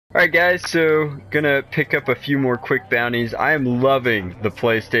Alright guys, so gonna pick up a few more quick bounties. I am loving the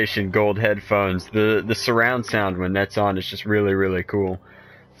PlayStation Gold headphones. The surround sound when that's on is just really cool.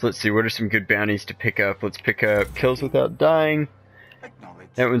 So let's see, what are some good bounties to pick up? Let's pick up Kills Without Dying.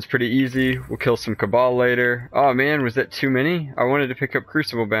 That one's pretty easy. We'll kill some Cabal later. Oh man, was that too many? I wanted to pick up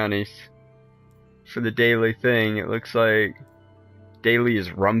Crucible bounties for the daily thing. It looks like daily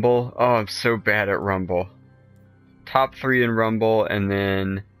is Rumble. Oh, I'm so bad at Rumble. Top 3 in Rumble, and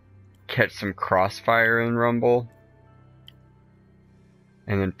then catch some Crossfire in Rumble.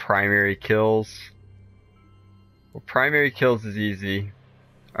 And then primary kills. Well, primary kills is easy.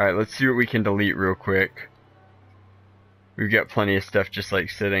 Alright, let's see what we can delete real quick. We've got plenty of stuff just like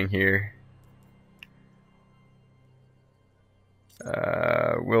sitting here.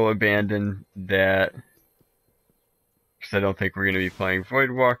 We'll abandon that, because I don't think we're going to be playing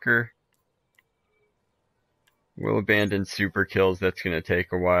Voidwalker. We'll abandon super kills, that's going to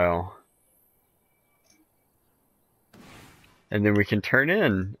take a while. And then we can turn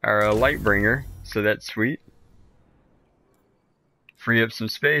in our Lightbringer, so that's sweet. Free up some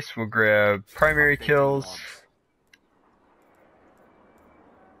space, we'll grab primary kills.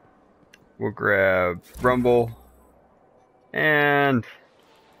 We'll grab Rumble. And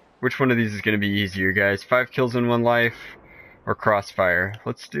which one of these is going to be easier, guys? 5 kills in 1 life or Crossfire?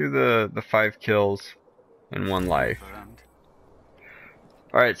 Let's do the 5 kills in 1 life.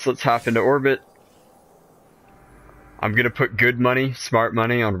 Alright, so let's hop into orbit. I'm going to put good money, smart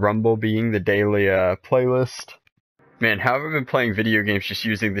money on Rumble being the daily playlist. Man, how have I been playing video games just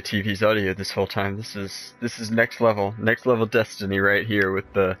using the TV's audio this whole time? This is next level Destiny right here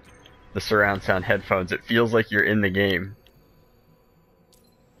with the surround sound headphones. It feels like you're in the game.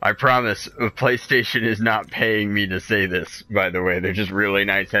 I promise, PlayStation is not paying me to say this, by the way. They're just really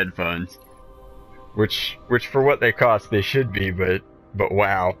nice headphones. Which for what they cost, they should be, but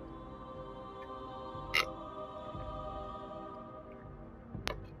wow.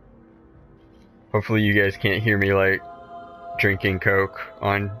 Hopefully you guys can't hear me, like, drinking Coke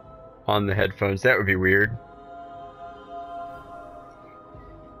on the headphones. That would be weird.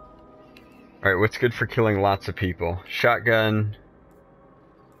 Alright, what's good for killing lots of people? Shotgun.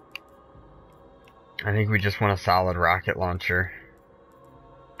 I think we just want a solid rocket launcher.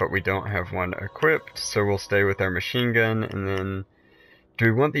 But we don't have one equipped, so we'll stay with our machine gun. And then, do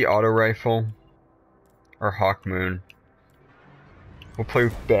we want the auto rifle? Or Hawk Moon? We'll play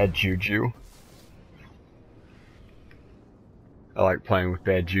with Bad Juju. I like playing with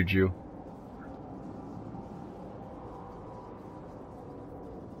Bad Juju.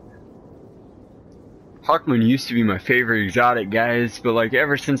 Hawkmoon used to be my favorite exotic, guys, but like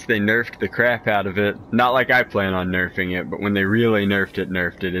ever since they nerfed the crap out of it, not like I plan on nerfing it, but when they really nerfed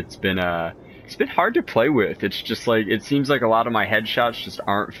it, it's been hard to play with. It's just like, it seems like a lot of my headshots just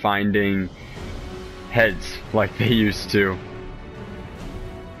aren't finding heads like they used to.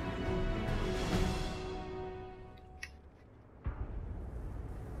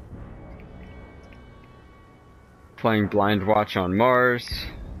 Playing Blind Watch on Mars.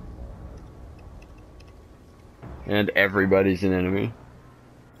 And everybody's an enemy.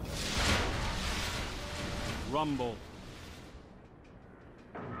 Rumble.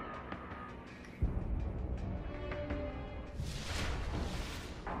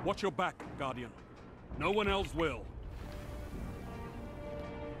 Watch your back, Guardian. No one else will.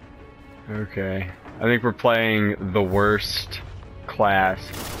 Okay. I think we're playing the worst class.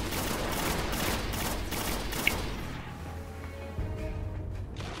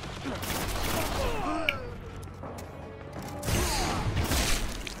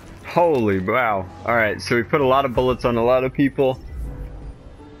 Holy wow. Alright, so we put a lot of bullets on a lot of people,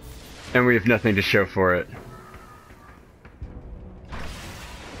 and we have nothing to show for it.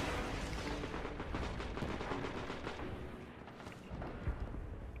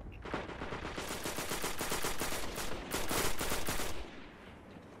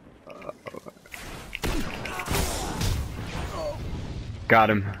 Got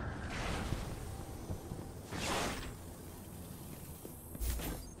him.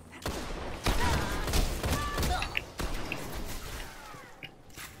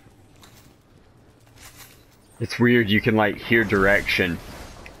 It's weird, you can like hear direction.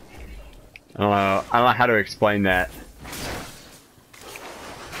 I don't know how to explain that.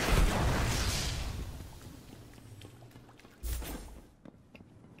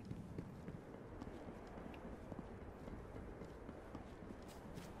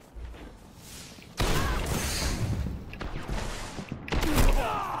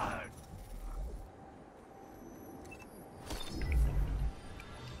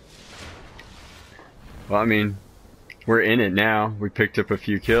 Well, I mean, we're in it now. We picked up a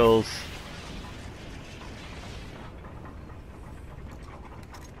few kills.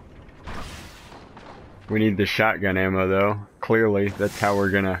 We need the shotgun ammo though. Clearly, that's how we're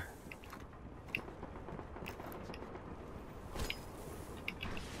gonna...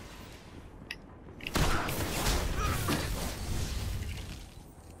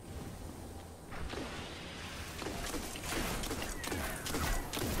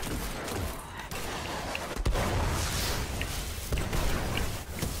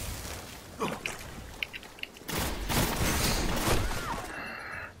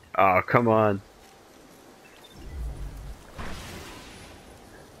 Oh, come on.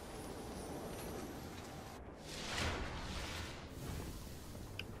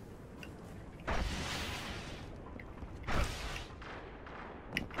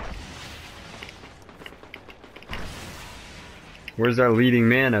 Where's our leading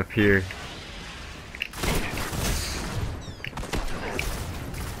man up here?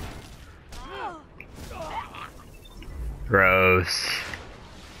 Gross.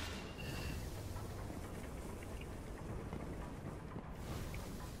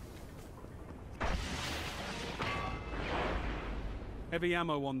 Heavy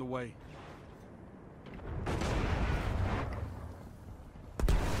ammo on the way.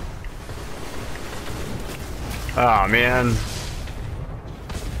 Oh man.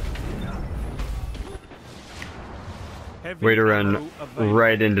 Heavy Way to ammo run available.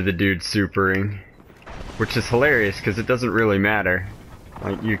 right into the dude's supering. Which is hilarious because it doesn't really matter.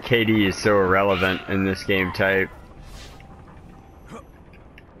 Like, your KD is so irrelevant in this game type.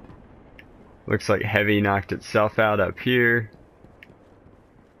 Looks like Heavy knocked itself out up here.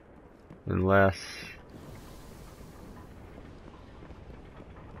 Unless...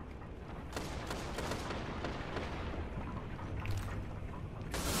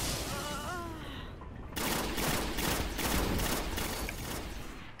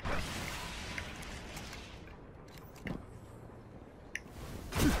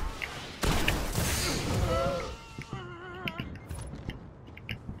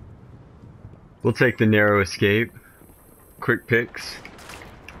 We'll take the narrow escape. Quick picks.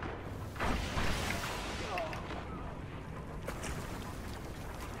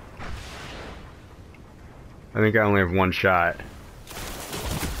 I think I only have one shot.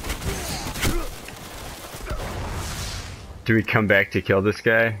 Do we come back to kill this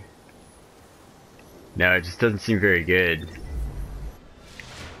guy? No, it just doesn't seem very good.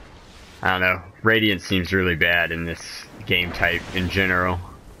 I don't know. Radiant seems really bad in this game type in general.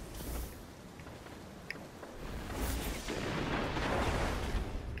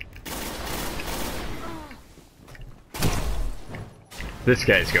 This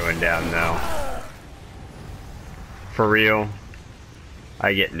guy's going down though. For real.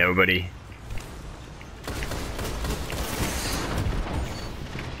 I get nobody.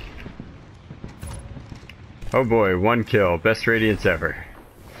 Oh boy, 1 kill. Best Radiance ever.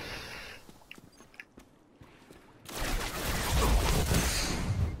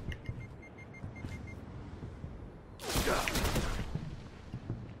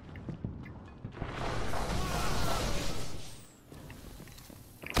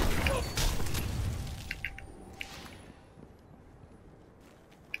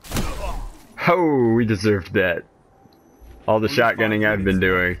 Oh, we deserved that. All the shotgunning I've been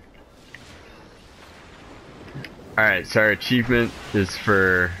doing. Alright, so our achievement is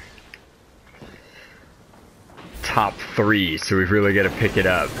for top 3, so we've really got to pick it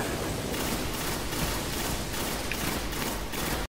up.